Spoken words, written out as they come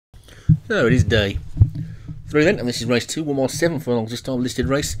So it is day 3 then, and this is race 2, 1 mile 7 furlongs this time, listed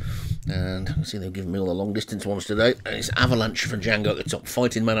race. And you can see they've given me all the long distance ones today. And it's Avalanche for Django at the top,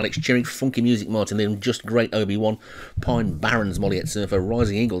 Fighting Man Alex Cherry, Funky Music Martin Lynn, Just Great Obi-Wan, Pine Barons Molly Surfer,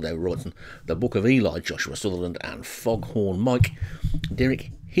 Rising Eagle David Robertson, The Book of Eli Joshua Sutherland, and Foghorn Mike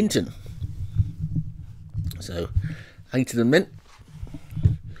Derek Hinton. So 8 of them then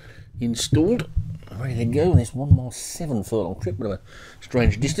installed, ready to go. This 1 mile 7 furlong trip, bit of a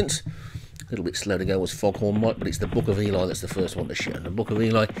strange distance. A little bit slow to go was Foghorn Mike, but it's the Book of Eli that's the first one to show. And the Book of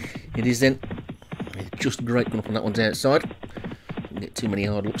Eli it is then. It's Just Great going up on that one's outside. Don't get too many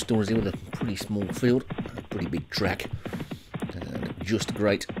hard luck stories here with a pretty small field and a pretty big track. And Just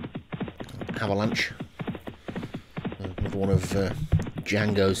Great Avalanche, another one of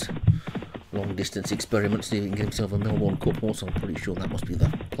Django's long distance experiments, see if he can get himself a Melbourne Cup horse. I'm pretty sure that must be the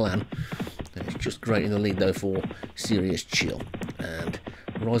plan. And it's Just Great in the lead though for Serious Chill. And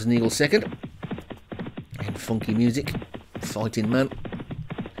Rising Eagle second, and Funky Music, Fighting Man,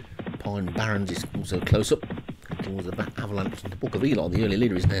 Pine Barons is also close up, towards the back. Avalanche and the Book of Eli, the early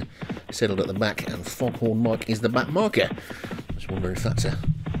leader, is now settled at the back, and Foghorn Mike is the back marker. Just wondering if that's a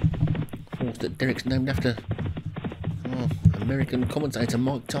horse that Derek's named after American commentator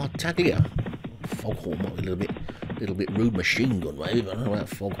Mike Tartaglia. Foghorn might be a little bit rude machine gun maybe, but I don't know about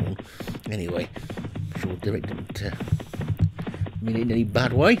Foghorn. Anyway, I'm sure Derek didn't mean it in any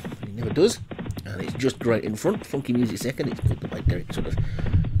bad way. He never does. And it's Just Great in front. Funky Music second. It's good the way Derek sort of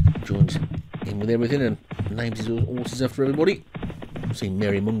joins in with everything and names his horses after everybody. I've seen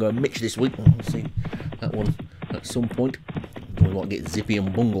Mary Mungo and Mitch this week. I'll see that one at some point. We might get Zippy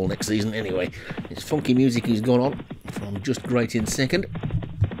and Bungle next season. Anyway, it's Funky Music who's gone on from Just Great in second.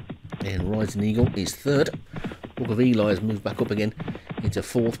 And Rising Eagle is third. Book of Eli has moved back up again into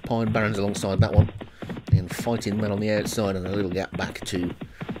fourth. Pine Barons alongside that one. And Fighting Man on the outside, and a little gap back to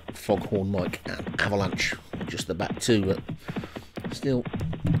Foghorn Mike and Avalanche. Just the back two, but still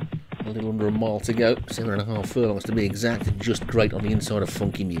a little under a mile to go. 7.5 furlongs to be exact. Just Great on the inside of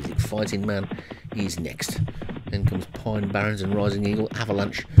Funky Music. Fighting Man is next. Then comes Pine Barons and Rising Eagle.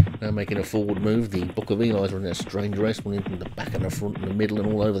 Avalanche now making a forward move. The Book of Eli's running a strange race, running from the back and the front and the middle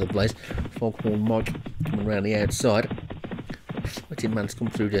and all over the place. Foghorn Mike coming around the outside. Fighting Man's come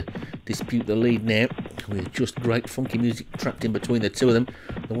through to dispute the lead now, with Just Great. Funky Music trapped in between the two of them.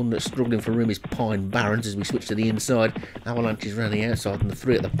 The one that's struggling for room is Pine Barons as we switch to the inside. Avalanche is round the outside, and the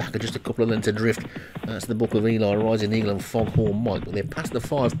three at the back are just a couple of lengths adrift. That's the Book of Eli, Rising Eagle and Foghorn Mike, but they're past the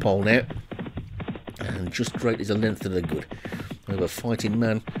 5 pole now, and Just Great is a length to the good over Fighting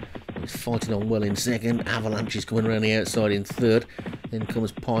Man. He's fighting on well in second. Avalanche is coming around the outside in third. Then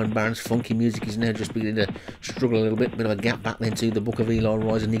comes Pine Barons. Funky Music is now just beginning to struggle a little bit. Bit of a gap back then to the Book of Eli,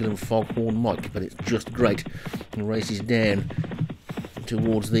 Rising Eagle and Foghorn Mike. But it's Just Great. The race is down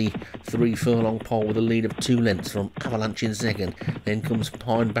towards the 3 furlong pole with a lead of 2 lengths from Avalanche in second. Then comes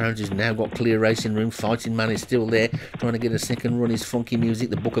Pine Barons, who's now got clear racing room. Fighting Man is still there, trying to get a second run is Funky Music.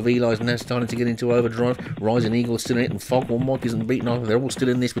 The Book of Eli is now starting to get into overdrive. Rising Eagle is still in it, and Foghorn Mike isn't beaten either. They're all still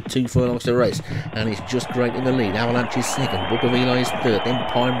in this with 2 furlongs to race, and it's Just Great in the lead. Avalanche is second, Book of Eli is third, then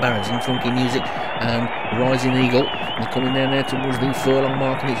Pine Barons in Funky Music and Rising Eagle. They're coming down there towards the furlong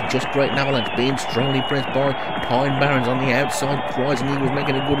mark, and it's Just Great and Avalanche being strongly pressed by Pine Barons on the outside. Rising Eagle's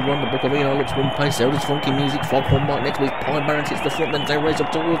making a good run. The Book of Eli looks one pace, so does Funky Music. Foghorn Mike next with Pine Barons hits the front, then they race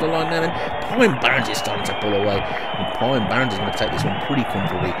up towards the line now. Then Pine Barons is starting to pull away, and Pine Barons is going to take this one pretty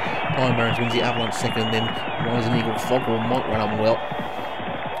comfortably. Pine Barons wins the Avalanche second, then Rising Eagle. Foghorn Mike ran on well.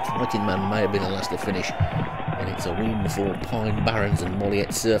 Fighting Man may have been the last to finish, and it's a win for Pine Barons and Molly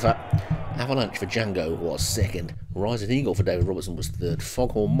Surfer. Avalanche for Django was second. Rising Eagle for David Robertson was third.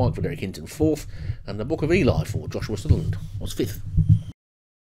 Foghorn Mike for Derek Hinton fourth, and the Book of Eli for Joshua Sutherland was fifth.